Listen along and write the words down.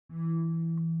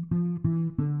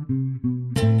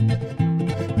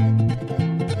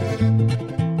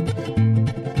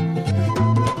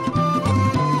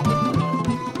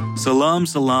Salam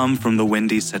salam from the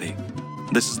Windy City.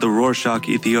 This is the Rorschach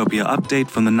Ethiopia update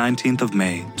from the 19th of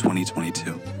May,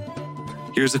 2022.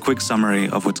 Here's a quick summary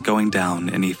of what's going down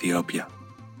in Ethiopia.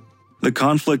 The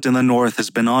conflict in the north has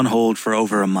been on hold for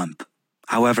over a month.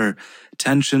 However,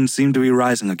 tensions seem to be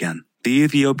rising again. The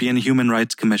Ethiopian Human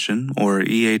Rights Commission, or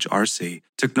EHRC,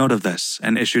 took note of this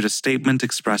and issued a statement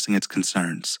expressing its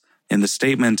concerns. In the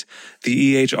statement,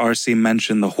 the EHRC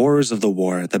mentioned the horrors of the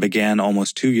war that began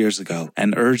almost 2 years ago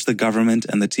and urged the government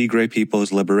and the Tigray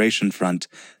People's Liberation Front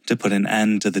to put an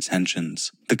end to the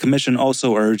tensions. The commission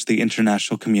also urged the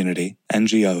international community,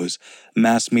 NGOs,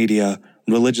 mass media,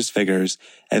 religious figures,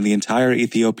 and the entire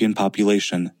Ethiopian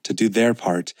population to do their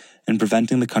part in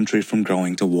preventing the country from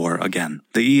going to war again.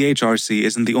 The EHRC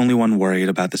isn't the only one worried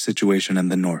about the situation in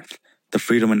the north. The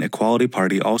Freedom and Equality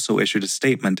Party also issued a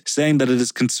statement saying that it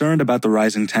is concerned about the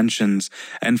rising tensions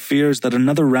and fears that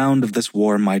another round of this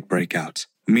war might break out.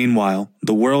 Meanwhile,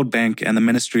 the World Bank and the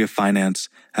Ministry of Finance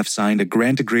have signed a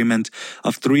grant agreement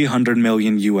of $300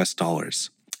 million.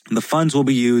 The funds will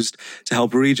be used to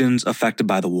help regions affected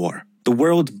by the war. The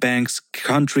World Bank's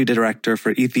country director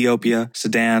for Ethiopia,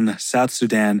 Sudan, South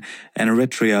Sudan, and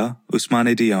Eritrea,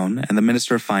 Ousmane Dione, and the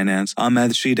Minister of Finance,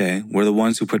 Ahmed Shide, were the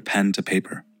ones who put pen to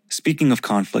paper. Speaking of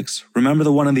conflicts, remember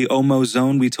the one in the Omo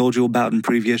zone we told you about in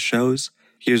previous shows?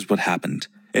 Here's what happened.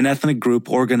 An ethnic group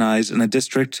organized in a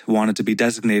district wanted to be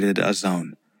designated a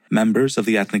zone. Members of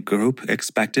the ethnic group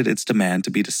expected its demand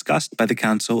to be discussed by the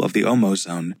council of the Omo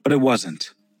zone, but it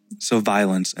wasn't. So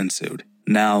violence ensued.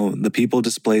 Now, the people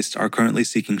displaced are currently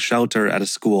seeking shelter at a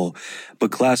school,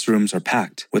 but classrooms are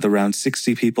packed, with around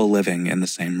 60 people living in the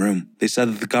same room. They said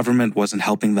that the government wasn't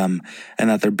helping them, and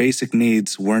that their basic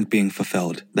needs weren't being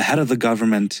fulfilled. The head of the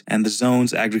government and the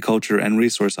zone's Agriculture and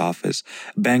Resource Office,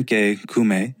 Benke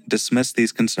Kume, dismissed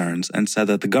these concerns and said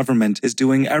that the government is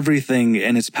doing everything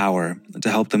in its power to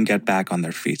help them get back on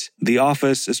their feet. The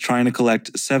office is trying to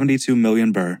collect 72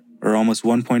 million birr, or almost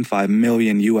 $1.5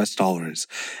 million,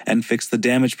 and fix the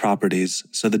damaged properties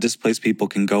so the displaced people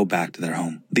can go back to their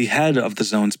home. The head of the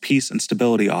zone's Peace and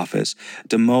Stability Office,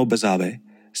 Demo Bazabe,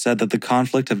 said that the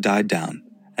conflict have died down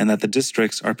and that the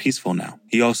districts are peaceful now.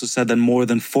 He also said that more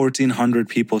than 1,400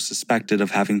 people suspected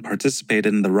of having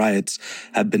participated in the riots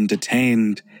have been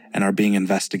detained and are being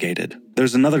investigated.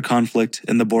 There's another conflict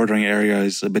in the bordering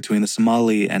areas between the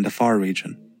Somali and Afar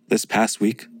region. This past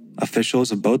week,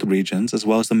 officials of both regions, as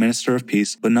well as the Minister of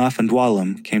Peace, Banaf and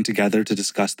Dwalam, came together to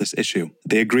discuss this issue.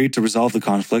 They agreed to resolve the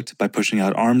conflict by pushing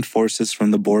out armed forces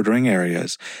from the bordering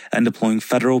areas and deploying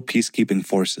federal peacekeeping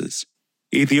forces.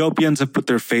 Ethiopians have put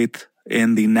their faith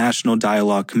in the National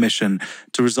Dialogue Commission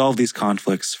to resolve these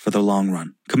conflicts for the long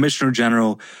run. Commissioner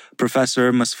General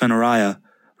Professor Masfinaraya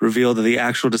revealed that the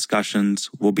actual discussions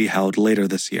will be held later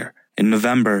this year. In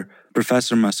November,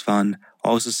 Professor Masfan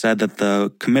also said that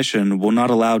the commission will not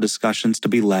allow discussions to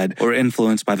be led or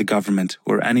influenced by the government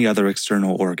or any other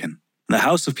external organ. The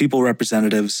House of People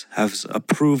Representatives has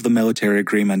approved the military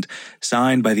agreement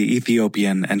signed by the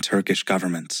Ethiopian and Turkish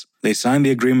governments. They signed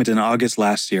the agreement in August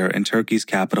last year in Turkey's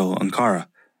capital, Ankara.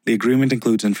 The agreement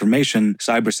includes information,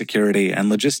 cybersecurity, and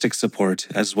logistics support,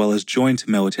 as well as joint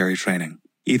military training.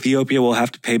 Ethiopia will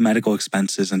have to pay medical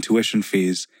expenses and tuition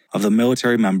fees of the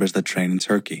military members that train in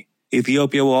Turkey.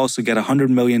 Ethiopia will also get 100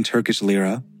 million Turkish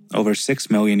lira, over $6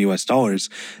 million,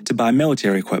 to buy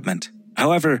military equipment.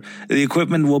 However, the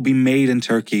equipment will be made in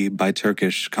Turkey by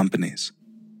Turkish companies.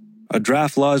 A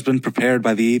draft law has been prepared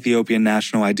by the Ethiopian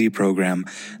National ID Program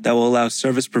that will allow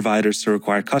service providers to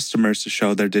require customers to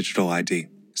show their digital ID.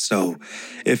 So,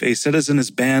 if a citizen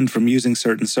is banned from using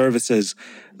certain services,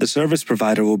 the service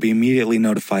provider will be immediately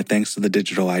notified thanks to the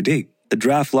digital ID. The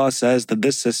draft law says that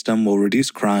this system will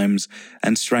reduce crimes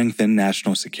and strengthen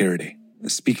national security.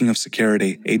 Speaking of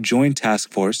security, a joint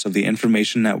task force of the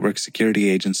Information Network Security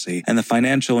Agency and the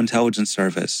Financial Intelligence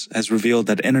Service has revealed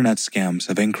that internet scams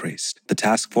have increased. The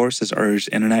task force has urged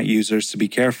internet users to be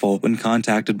careful when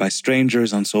contacted by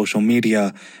strangers on social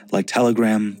media like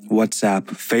Telegram, WhatsApp,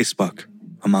 Facebook,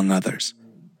 among others.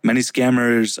 Many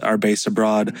scammers are based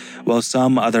abroad, while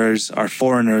some others are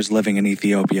foreigners living in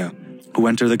Ethiopia who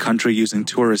enter the country using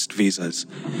tourist visas.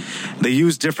 They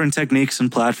use different techniques and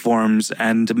platforms,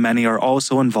 and many are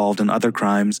also involved in other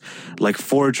crimes like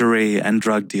forgery and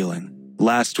drug dealing.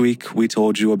 Last week, we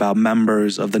told you about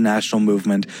members of the national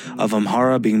movement of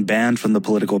Amhara being banned from the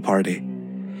political party.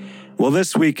 Well,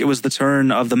 this week it was the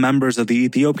turn of the members of the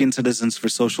Ethiopian Citizens for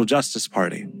Social Justice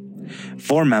Party.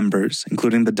 4 members,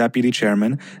 including the deputy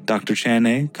chairman, Dr.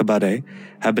 Chane Kabade,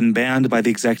 have been banned by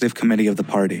the executive committee of the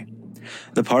party.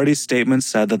 The party's statement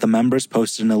said that the members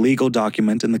posted an illegal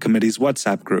document in the committee's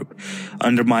WhatsApp group,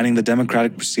 undermining the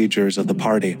democratic procedures of the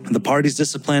party. The party's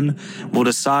discipline will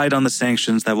decide on the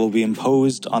sanctions that will be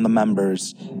imposed on the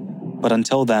members, but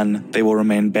until then, they will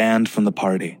remain banned from the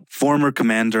party. Former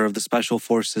commander of the Special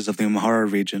Forces of the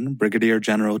Amhara region, Brigadier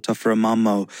General Tafra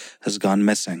Mammo, has gone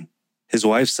missing. His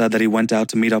wife said that he went out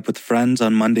to meet up with friends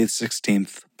on Monday the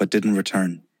 16th, but didn't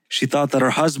return. She thought that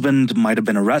her husband might have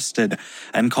been arrested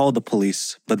and called the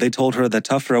police, but they told her that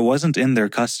Tafra wasn't in their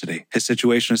custody. His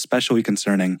situation is especially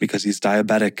concerning because he's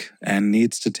diabetic and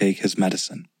needs to take his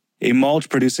medicine. A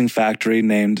malt-producing factory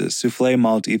named Soufflé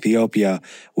Malt Ethiopia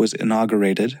was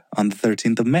inaugurated on the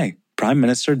 13th of May. Prime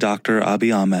Minister Dr.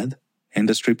 Abiy Ahmed,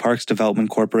 Industry Parks Development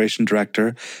Corporation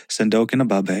Director Sendokin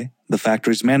Ababe, the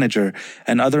factory's manager,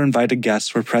 and other invited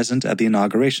guests were present at the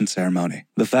inauguration ceremony.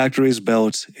 The factory is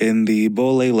built in the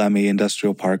Bole-Lemi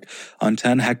Industrial Park on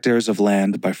 10 hectares of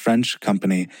land by French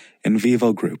company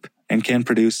Invivo Group and can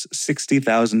produce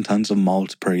 60,000 tons of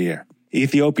malt per year.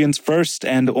 Ethiopia's first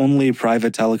and only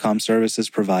private telecom services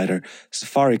provider,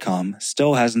 Safaricom,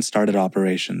 still hasn't started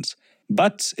operations.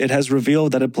 But it has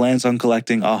revealed that it plans on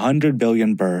collecting 100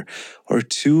 billion birr, or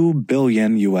 $2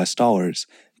 billion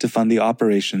to fund the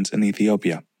operations in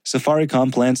Ethiopia.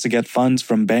 Safaricom plans to get funds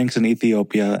from banks in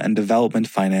Ethiopia and development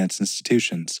finance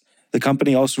institutions. The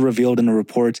company also revealed in a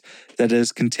report that it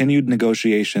has continued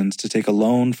negotiations to take a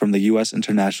loan from the U.S.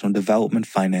 International Development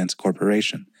Finance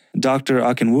Corporation. Dr.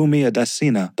 Akinwumi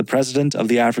Adesina, the president of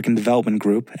the African Development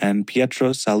Group, and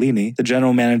Pietro Salini, the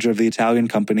general manager of the Italian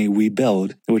company We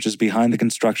Build, which is behind the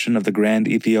construction of the Grand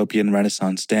Ethiopian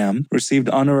Renaissance Dam, received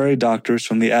honorary doctors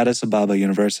from the Addis Ababa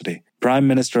University. Prime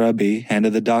Minister Abiy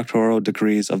handed the doctoral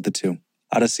degrees of the two.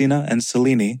 Adesina and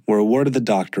Salini were awarded the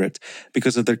doctorate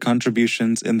because of their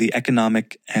contributions in the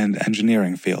economic and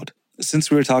engineering field. Since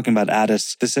we were talking about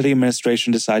Addis, the city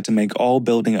administration decided to make all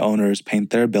building owners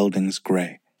paint their buildings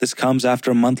gray. This comes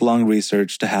after a month-long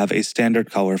research to have a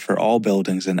standard color for all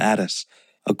buildings in Addis.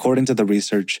 According to the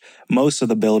research, most of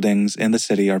the buildings in the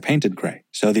city are painted gray,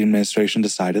 so the administration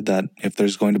decided that if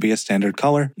there's going to be a standard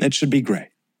color, it should be gray.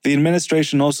 The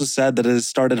administration also said that it has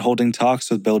started holding talks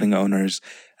with building owners,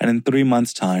 and in 3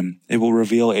 months' time, it will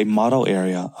reveal a model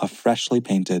area of freshly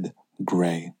painted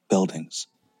gray buildings.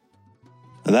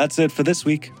 That's it for this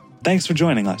week. Thanks for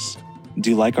joining us.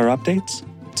 Do you like our updates?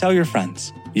 Tell your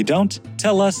friends. You don't?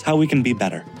 Tell us how we can be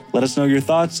better. Let us know your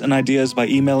thoughts and ideas by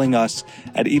emailing us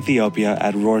at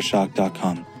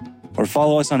ethiopia@rorschach.com or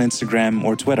follow us on Instagram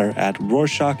or Twitter at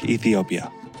Rorschach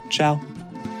Ethiopia. Ciao.